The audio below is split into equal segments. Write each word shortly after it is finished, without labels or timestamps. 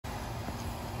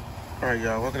Alright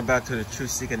y'all, welcome back to the Truth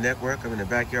Seeker Network. I'm in the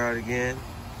backyard again,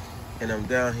 and I'm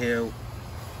down here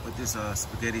with this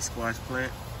spaghetti squash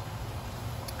plant.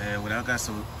 And I got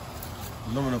some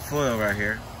aluminum foil right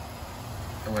here.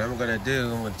 And what I'm gonna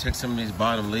do, I'm gonna take some of these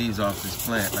bottom leaves off this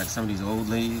plant, like some of these old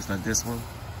leaves, like this one.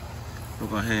 I'm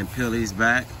gonna go ahead and peel these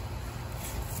back,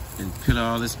 and peel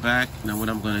all this back. Now what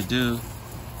I'm gonna do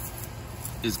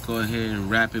is go ahead and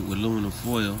wrap it with aluminum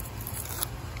foil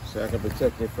so I can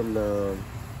protect it from the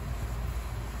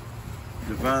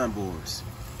vine borers.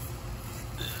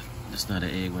 That's not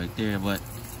an egg right there, but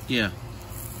yeah,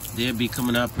 they'll be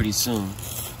coming out pretty soon.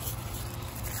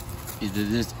 At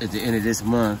the end of this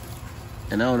month,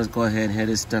 and I want to go ahead and have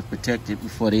this stuff protected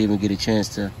before they even get a chance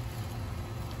to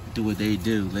do what they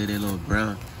do. Lay their little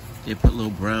brown, they put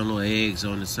little brown little eggs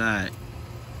on the side.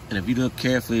 And if you look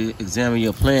carefully, examine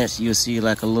your plants, you'll see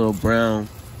like a little brown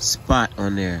spot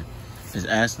on there. It's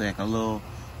actually like a little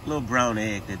brown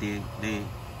egg that they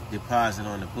deposit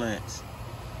on the plants,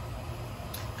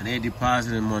 and they deposit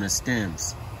them on the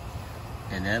stems,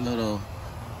 and that little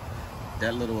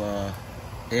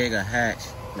egg will hatch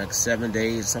like 7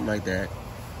 days, something like that,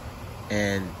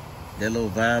 and that little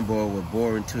vine borer will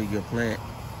bore into your plant,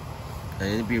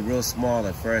 and it'll be real small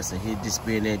at first, and he'll just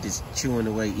be in there just chewing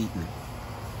away, eating it,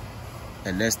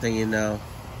 and next thing you know,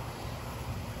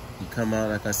 you come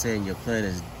out, like I said, and your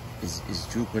plant is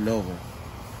drooping over,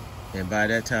 and by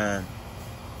that time,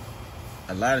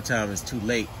 a lot of times it's too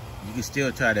late. You can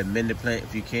still try to mend the plant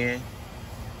if you can,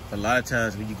 but a lot of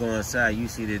times when you go inside, you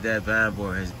see that vine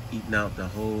borer has eaten out the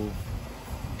whole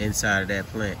inside of that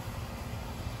plant.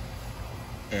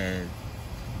 And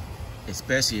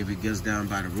especially if it goes down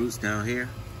by the roots down here,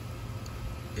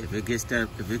 if it gets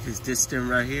this stem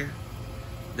right here,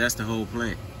 that's the whole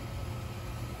plant.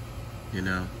 You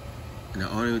know, and the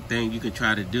only thing you can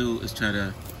try to do is try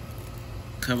to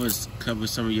cover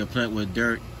some of your plant with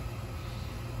dirt.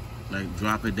 Like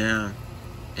drop it down,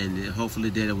 and hopefully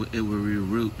that it will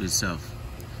reroot itself.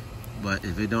 But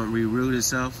if it don't reroot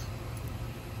itself,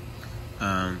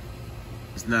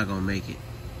 it's not gonna make it.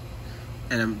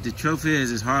 And the truth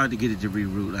is, it's hard to get it to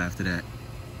reroot after that.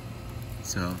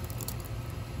 So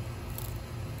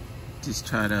just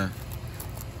try to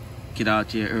get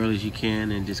out here early as you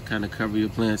can and just kind of cover your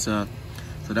plants up.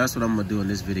 So that's what I'm gonna do in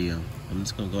this video. I'm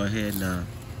just gonna go ahead and I'm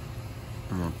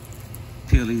gonna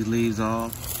peel these leaves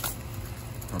off.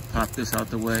 I'll pop this out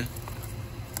the way.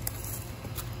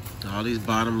 All these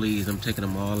bottom leaves, I'm taking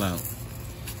them all out.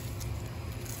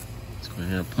 Let's go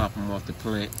ahead and pop them off the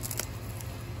plant.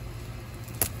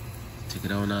 Take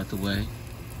it on out the way,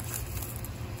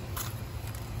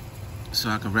 so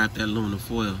I can wrap that aluminum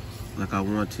foil like I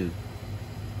want to.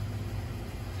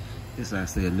 This is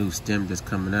actually a new stem that's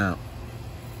coming out,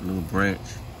 a new branch.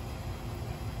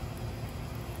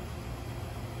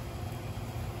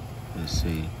 Let's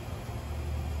see.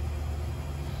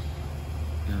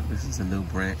 This is a new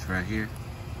branch right here.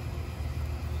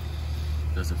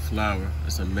 There's a flower.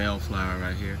 It's a male flower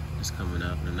right here. It's coming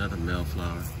up. Another male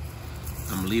flower.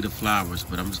 I'm gonna leave the flowers,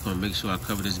 but I'm just gonna make sure I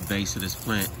cover this base of this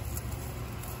plant.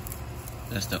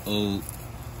 That's the old.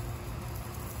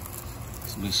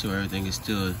 Just make sure everything is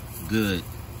still good.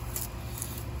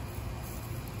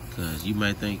 Because you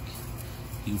might think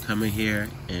you can come in here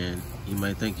and you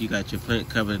might think you got your plant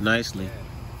covered nicely.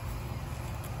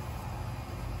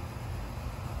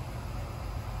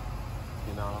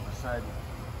 All of a sudden,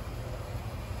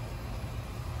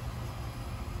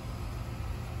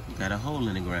 you got a hole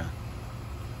in the ground.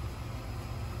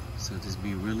 So just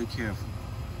be really careful.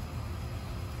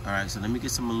 Alright, so let me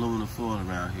get some aluminum foil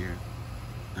around here.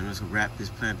 I'm just gonna wrap this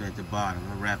plant at the bottom. I'm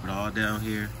gonna wrap it all down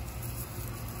here.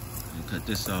 And cut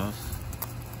this off.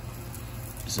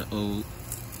 It's an old.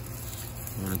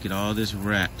 I wanna get all this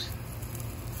wrapped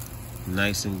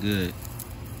nice and good,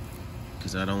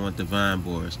 because I don't want the vine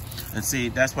borers. And see,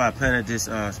 that's why I planted this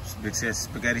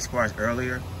spaghetti squash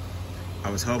earlier. I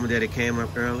was hoping that it came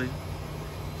up early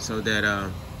so that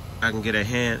I can get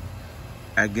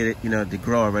I get it, to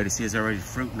grow already. See, it's already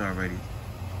fruiting already.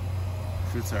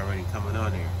 Fruit's already coming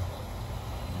on here.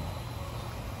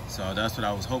 So that's what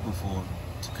I was hoping for,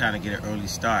 to kind of get an early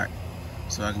start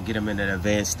so I can get them in an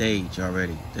advanced stage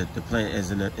already. The plant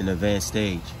is in an advanced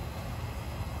stage.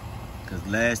 Because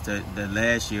the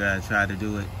last year I tried to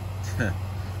do it,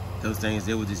 those things,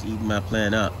 they were just eating my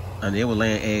plant up. I mean, they were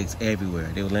laying eggs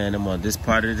everywhere. They were laying them on this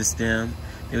part of the stem.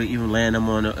 They were even laying them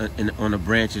on the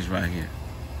branches right here.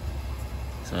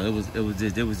 So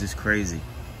it was just crazy.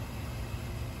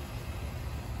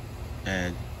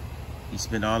 And you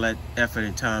spend all that effort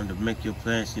and time to make your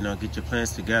plants, get your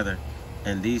plants together,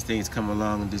 and these things come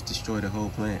along and just destroy the whole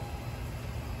plant.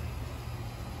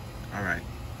 All All right,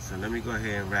 so let me go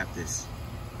ahead and wrap this.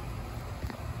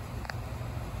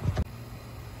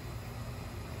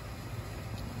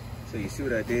 So you see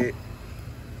what I did?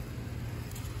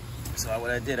 So what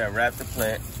I did, I wrapped the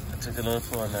plant. I took the little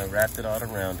foil and I wrapped it all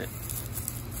around it.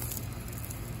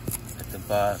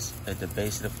 At the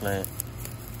base of the plant.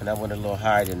 And I went a little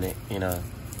higher than it, you know.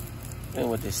 And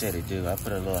what they said to do, I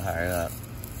put it a little higher up.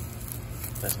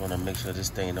 Just want to make sure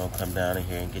this thing don't come down in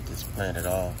here and get this plant at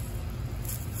all.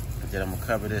 And then I'm gonna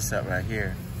cover this up right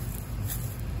here.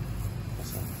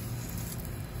 So,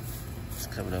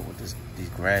 just cover it up with these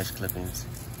grass clippings.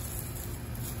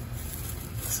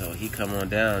 So he come on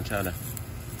down try to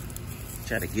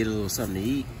get a little something to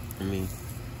eat. I mean,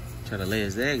 try to lay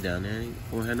his egg down there. He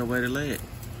won't have nowhere to lay it.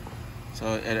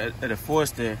 So it'll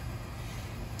force it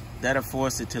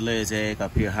to lay his egg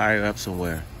up here higher up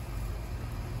somewhere.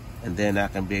 And then I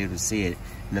can be able to see it.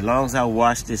 And as long as I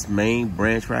watch this main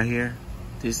branch right here,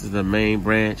 this is the main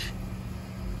branch.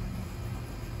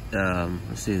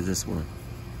 Let's see, this one.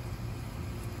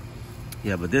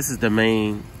 Yeah, but this is the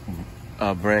main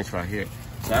branch right here.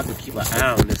 So I can keep an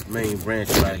eye on this main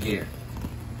branch right here.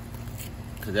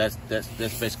 Cause that's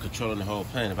basically controlling the whole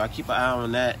plant. If I keep an eye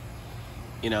on that,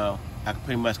 you know, I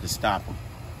pretty much can stop them.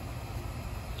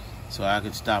 So I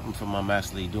can stop them from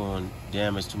actually doing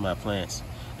damage to my plants.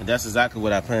 And that's exactly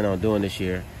what I plan on doing this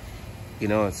year. You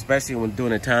know, especially when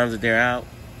during the times that they're out,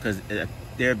 because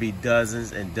there'll be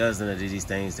dozens and dozens of these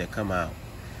things that come out.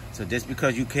 So just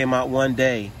because you came out one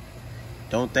day,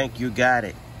 don't think you got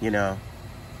it, you know,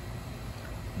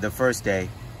 the first day.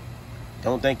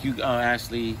 Don't think you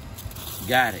actually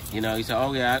got it. You know, you say,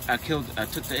 oh yeah, I took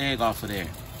the egg off of there.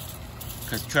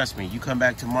 Because trust me, you come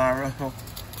back tomorrow,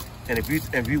 and if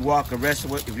you walk away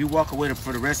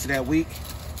for the rest of that week,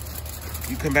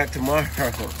 you come back tomorrow,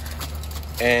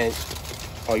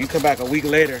 or you come back a week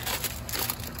later,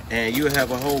 and you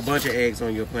have a whole bunch of eggs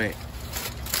on your plant.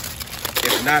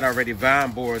 If not already,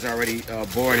 vine borers already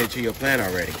bored into your plant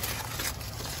already.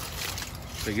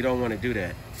 So you don't want to do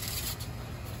that.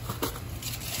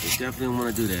 You definitely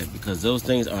want to do that because those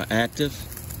things are active,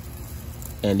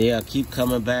 and they'll keep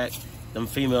coming back. Them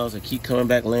females will keep coming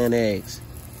back laying eggs.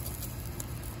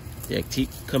 They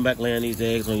come back laying these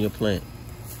eggs on your plant.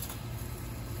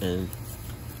 And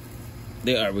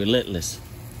they are relentless.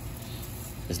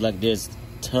 It's like there's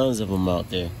tons of them out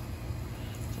there.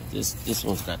 So this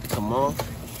one's got to come off.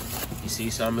 You see,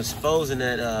 so I'm exposing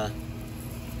that, I'm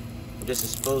just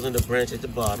exposing the branch at the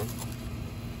bottom.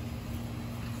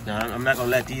 Now, I'm not gonna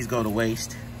let these go to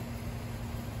waste.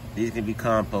 These can be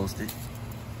composted.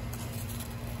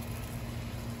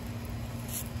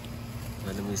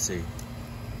 Let me see.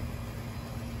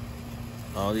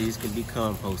 All these can be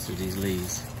composted, these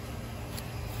leaves.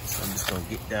 So I'm just gonna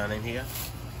get down in here.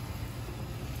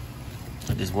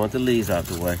 I just want the leaves out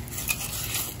the way.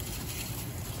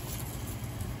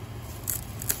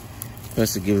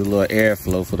 Just to give it a little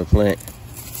airflow for the plant.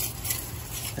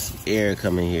 Let some air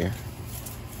come in here.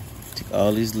 Take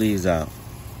all these leaves out.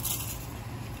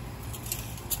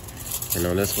 And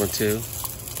on this one too.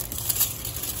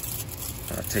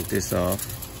 I'll take this off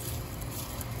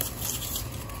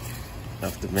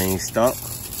the main stalk.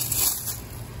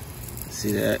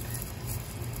 See that?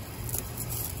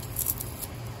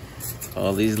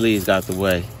 All these leaves out the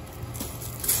way.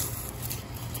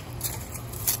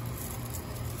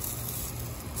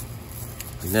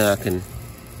 And now I can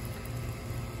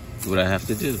do what I have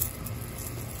to do.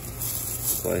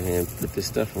 Go ahead and put this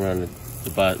stuff around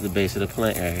the base of the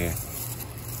plant right here.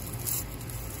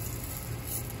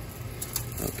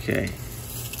 Okay.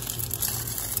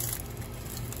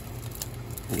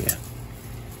 Yeah.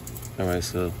 All right,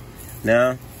 so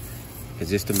now it's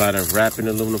just a matter of wrapping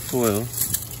the aluminum foil.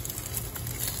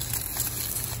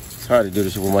 It's hard to do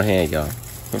this with my hand, y'all.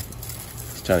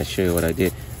 Just trying to show you what I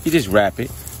did. You just wrap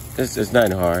it. It's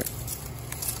nothing hard.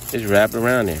 Just wrap it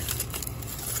around there.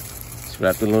 Just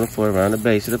wrap the aluminum foil around the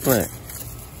base of the plant.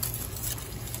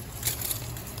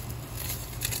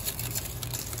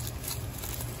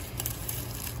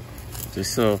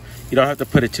 Just so you don't have to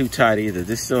put it too tight either.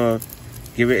 Just so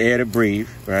give it air to breathe,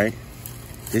 right?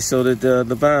 Just so that the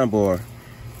vine borer,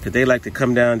 because they like to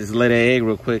come down, just lay their egg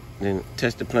real quick, then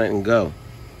touch the plant and go.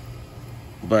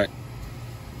 But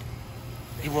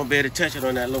he won't be able to touch it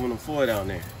on that aluminum foil down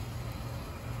there.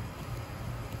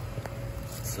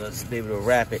 So just be able to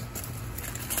wrap it.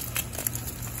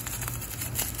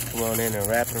 Come on in and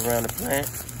wrap it around the plant.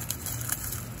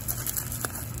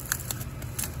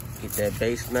 Get that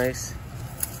base nice.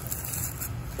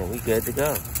 And we good to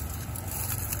go.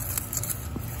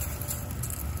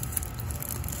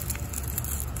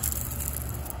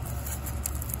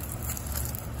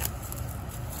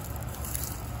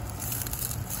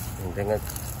 And then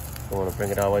I want to bring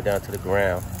it all the way down to the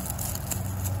ground.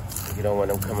 You don't want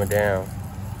them coming down.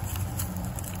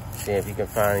 See if you can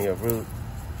find your root,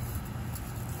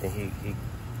 then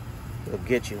he'll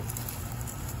get you.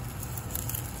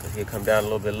 Cause he'll come down a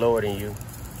little bit lower than you.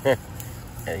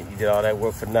 And you did all that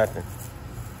work for nothing.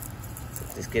 So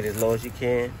just get as low as you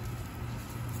can.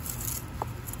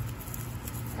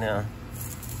 Now,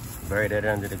 bury that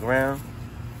under the ground.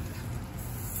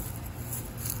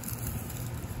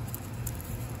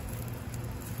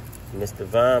 Mr.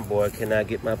 Vine Boy cannot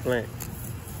get my plant.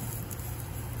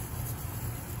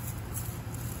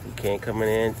 He can't come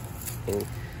in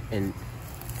and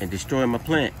destroy my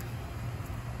plant.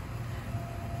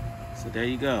 So there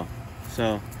you go.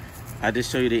 So I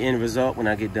just show you the end result when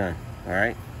I get done. All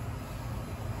right.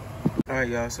 All right,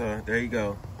 y'all. So there you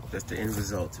go. That's the end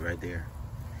results right there.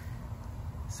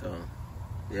 So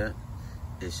yeah,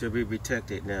 it should be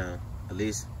protected now. At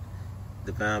least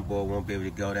the vine borer won't be able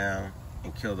to go down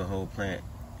and kill the whole plant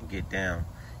and get down.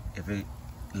 If it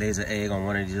lays an egg on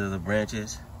one of these other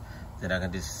branches, then I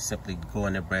can just simply go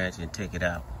in the branch and take it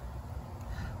out.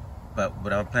 But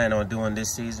what I'm planning on doing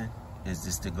this season is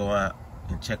just to go out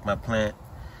and check my plant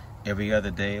every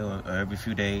other day or every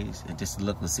few days and just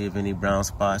look and see if any brown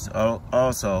spots.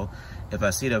 Also, if I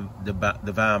see the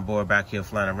vine borer back here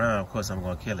flying around, of course I'm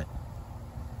gonna kill it.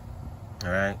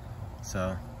 All right,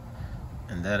 so,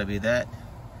 and that'll be that.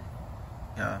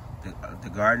 Yeah, the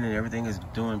garden and everything is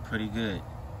doing pretty good.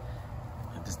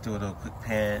 I just do a little quick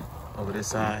pan over this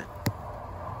side,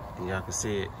 and y'all can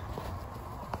see it.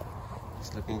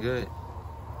 It's looking good.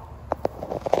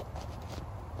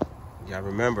 Y'all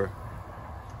remember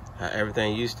how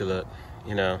everything used to look,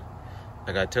 you know,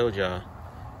 like I told y'all,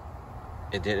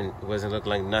 it wasn't look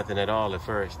like nothing at all at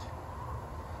first.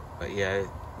 But yeah,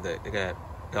 they got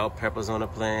bell peppers on the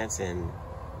plants and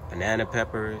banana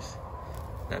peppers.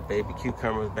 Got baby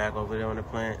cucumbers back over there on the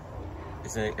plant.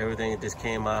 It's everything just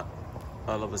came out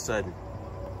all of a sudden.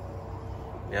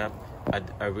 Yeah,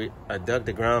 I dug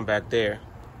the ground back there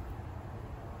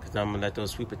because I'm gonna let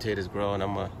those sweet potatoes grow, and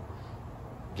I'm gonna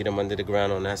get them under the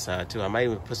ground on that side too. I might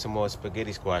even put some more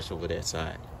spaghetti squash over that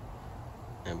side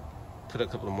and put a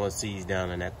couple of more seeds down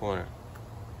in that corner.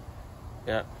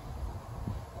 Yep.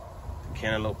 The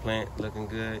cantaloupe plant looking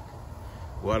good.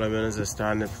 Watermelons are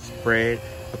starting to spread.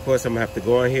 Of course, I'm gonna have to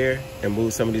go in here and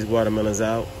move some of these watermelons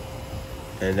out.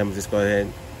 And I'm just go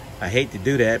ahead. I hate to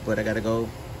do that, but I gotta go,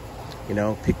 you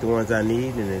know, pick the ones I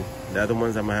need, and then the other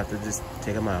ones I'm gonna have to just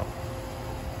take them out.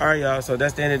 All right, y'all, so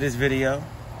that's the end of this video.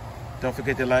 Don't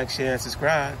forget to like, share, and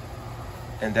subscribe.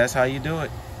 And that's how you do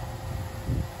it.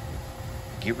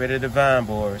 Get rid of the vine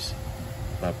borers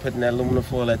by putting that aluminum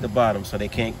foil at the bottom so they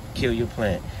can't kill your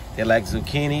plant. They're like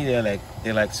zucchini,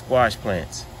 they're like squash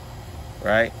plants,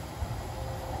 right?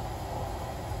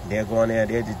 They'll go in there,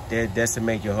 they'll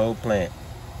decimate your whole plant.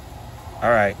 All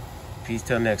right, peace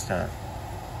till next time.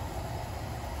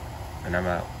 And I'm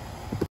out.